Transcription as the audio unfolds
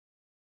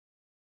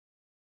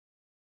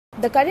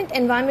The current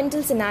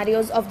environmental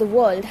scenarios of the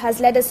world has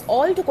led us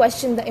all to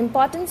question the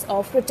importance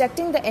of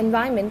protecting the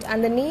environment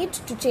and the need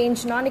to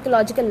change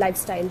non-ecological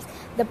lifestyles.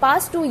 The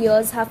past 2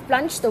 years have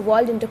plunged the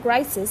world into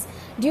crisis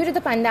due to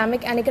the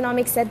pandemic and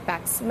economic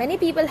setbacks. Many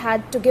people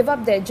had to give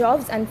up their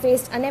jobs and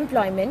faced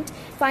unemployment,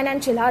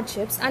 financial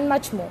hardships, and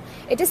much more.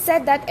 It is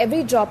said that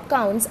every job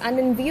counts, and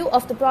in view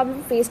of the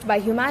problem faced by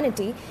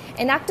humanity,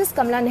 Enactus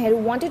Kamala Nehru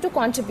wanted to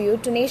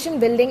contribute to nation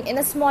building in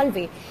a small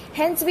way.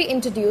 Hence, we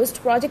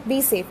introduced Project Be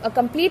Safe, a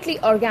completely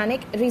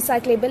organic,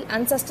 recyclable,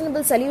 and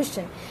sustainable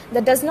solution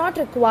that does not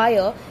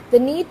require the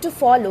need to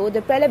follow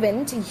the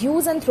prevalent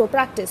use and throw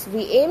practice.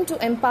 We aim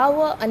to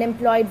empower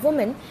unemployed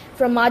women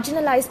from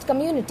marginalized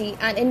community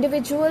and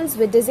individuals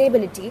with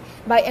disability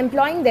by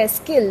employing their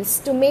skills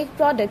to make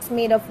products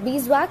made of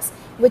beeswax,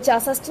 which are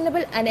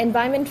sustainable and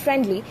environment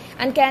friendly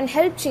and can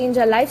help change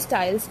our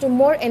lifestyles to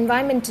more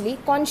environmentally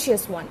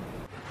conscious one.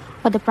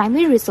 For the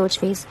primary research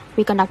phase,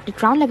 we conducted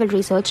ground-level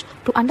research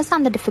to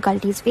understand the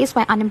difficulties faced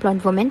by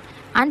unemployed women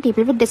and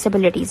people with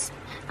disabilities,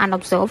 and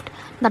observed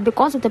that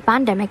because of the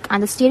pandemic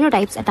and the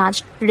stereotypes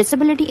attached to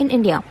disability in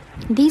India,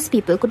 these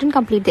people couldn't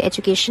complete their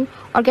education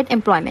or get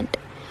employment.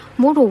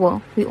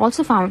 Moreover, we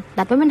also found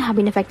that women have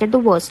been affected the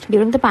worst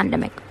during the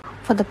pandemic.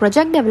 For the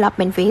project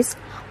development phase,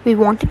 we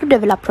wanted to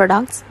develop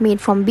products made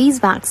from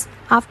beeswax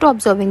after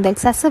observing the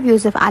excessive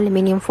use of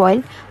aluminium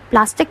foil,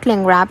 plastic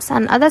cling wraps,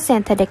 and other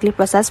synthetically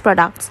processed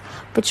products,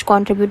 which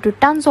contribute to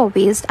tons of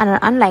waste and are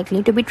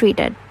unlikely to be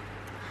treated.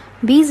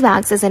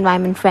 Beeswax is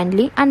environment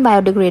friendly and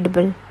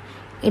biodegradable.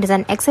 It is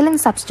an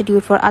excellent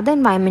substitute for other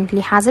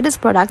environmentally hazardous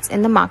products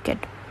in the market.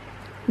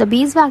 The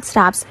beeswax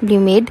wraps will be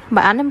made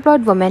by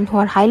unemployed women who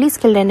are highly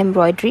skilled in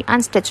embroidery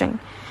and stitching.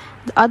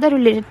 The other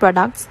related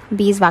products,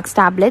 beeswax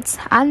tablets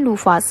and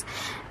loofahs,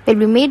 will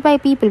be made by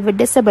people with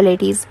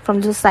disabilities from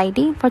the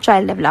Society for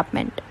Child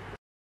Development.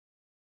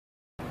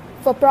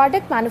 For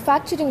product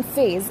manufacturing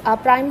phase, our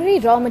primary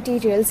raw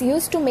materials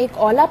used to make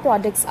all our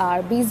products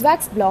are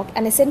beeswax block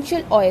and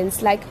essential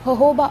oils like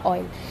jojoba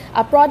oil.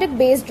 Our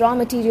product-based raw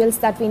materials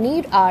that we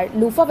need are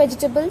loofah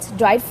vegetables,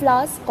 dried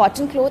flowers,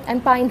 cotton cloth,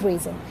 and pine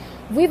resin.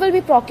 We will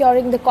be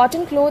procuring the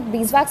cotton cloth,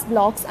 beeswax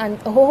blocks, and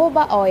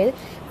jojoba oil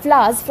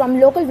flowers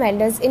from local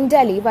vendors in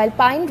Delhi, while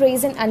pine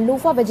resin and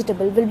loofah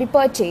vegetable will be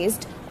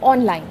purchased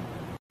online.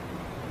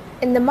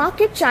 In the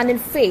market channel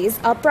phase,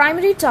 our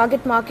primary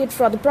target market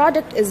for the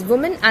product is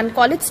women and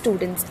college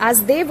students,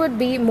 as they would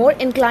be more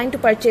inclined to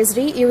purchase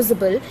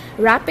reusable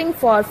wrapping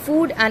for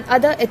food and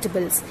other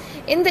eatables.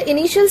 In the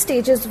initial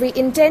stages, we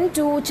intend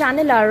to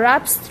channel our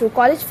wraps through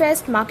college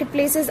fest,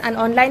 marketplaces, and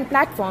online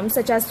platforms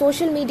such as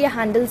social media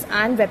handles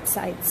and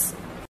websites.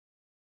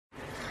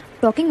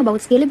 Talking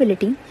about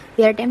scalability,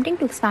 we are attempting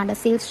to expand our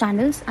sales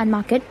channels and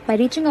market by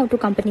reaching out to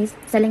companies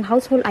selling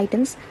household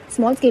items,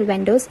 small-scale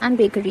vendors, and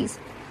bakeries.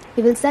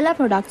 We will sell our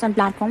products on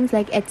platforms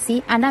like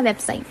Etsy and our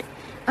website.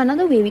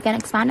 Another way we can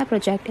expand our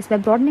project is by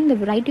broadening the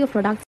variety of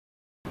products.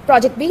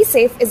 Project Be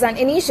Safe is an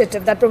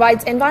initiative that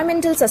provides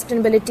environmental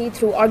sustainability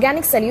through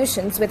organic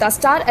solutions, with our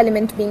star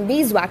element being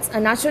beeswax, a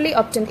naturally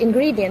obtained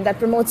ingredient that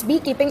promotes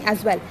beekeeping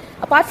as well.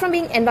 Apart from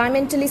being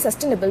environmentally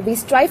sustainable, we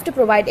strive to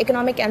provide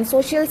economic and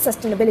social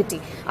sustainability.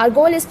 Our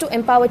goal is to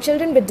empower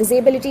children with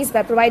disabilities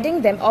by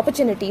providing them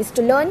opportunities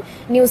to learn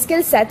new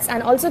skill sets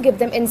and also give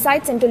them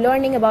insights into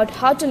learning about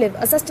how to live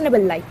a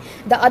sustainable life.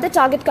 The other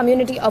target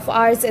community of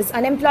ours is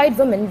unemployed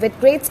women with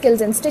great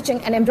skills in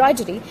stitching and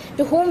embroidery,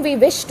 to whom we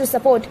wish to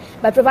support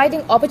by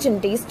providing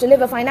opportunities to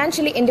live a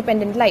financially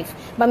independent life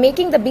by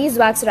making the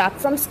beeswax wrap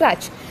from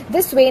scratch.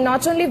 This way,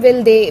 not only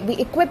will they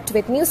be equipped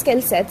with new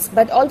skill sets,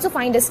 but also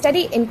find a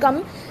steady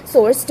income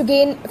source to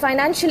gain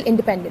financial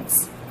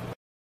independence.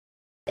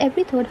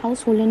 Every third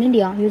household in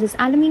India uses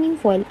aluminium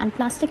foil and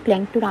plastic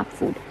cling to wrap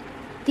food.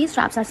 These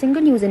wraps are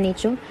single-use in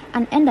nature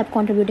and end up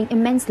contributing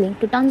immensely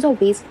to tons of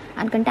waste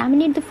and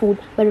contaminate the food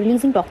by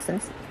releasing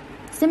toxins.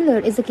 Similar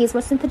is the case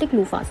for synthetic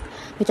loofahs,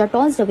 which are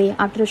tossed away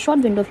after a short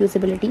window of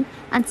usability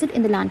and sit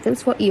in the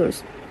landfills for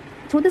years.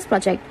 Through this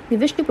project, we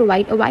wish to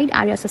provide a wide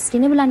array of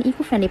sustainable and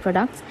eco-friendly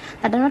products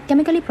that are not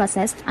chemically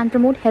processed and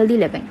promote healthy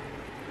living.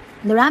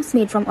 The wraps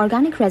made from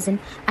organic resin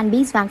and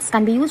beeswax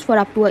can be used for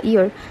up to a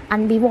year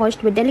and be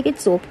washed with delicate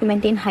soap to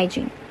maintain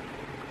hygiene.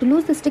 To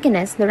lose the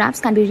stickiness, the wraps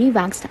can be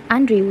rewaxed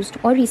and reused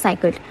or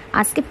recycled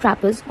as gift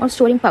wrappers or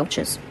storing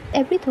pouches.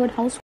 Every third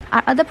household.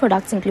 Our other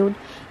products include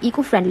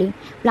eco-friendly,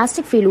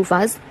 plastic-free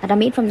loofahs that are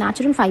made from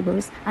natural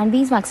fibers, and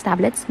beeswax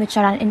tablets, which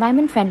are an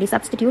environment-friendly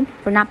substitute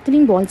for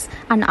naphthalene balls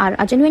and are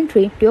a genuine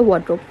treat to your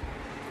wardrobe.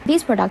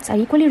 These products are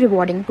equally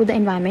rewarding to the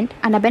environment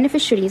and are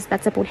beneficiaries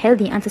that support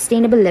healthy and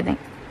sustainable living.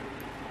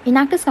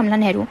 Enactus Kamala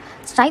Nehru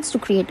strives to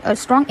create a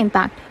strong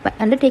impact by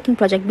undertaking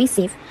Project Be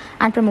Safe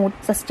and promote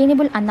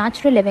sustainable and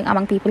natural living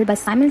among people by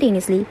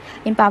simultaneously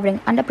empowering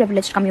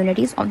underprivileged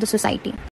communities of the society.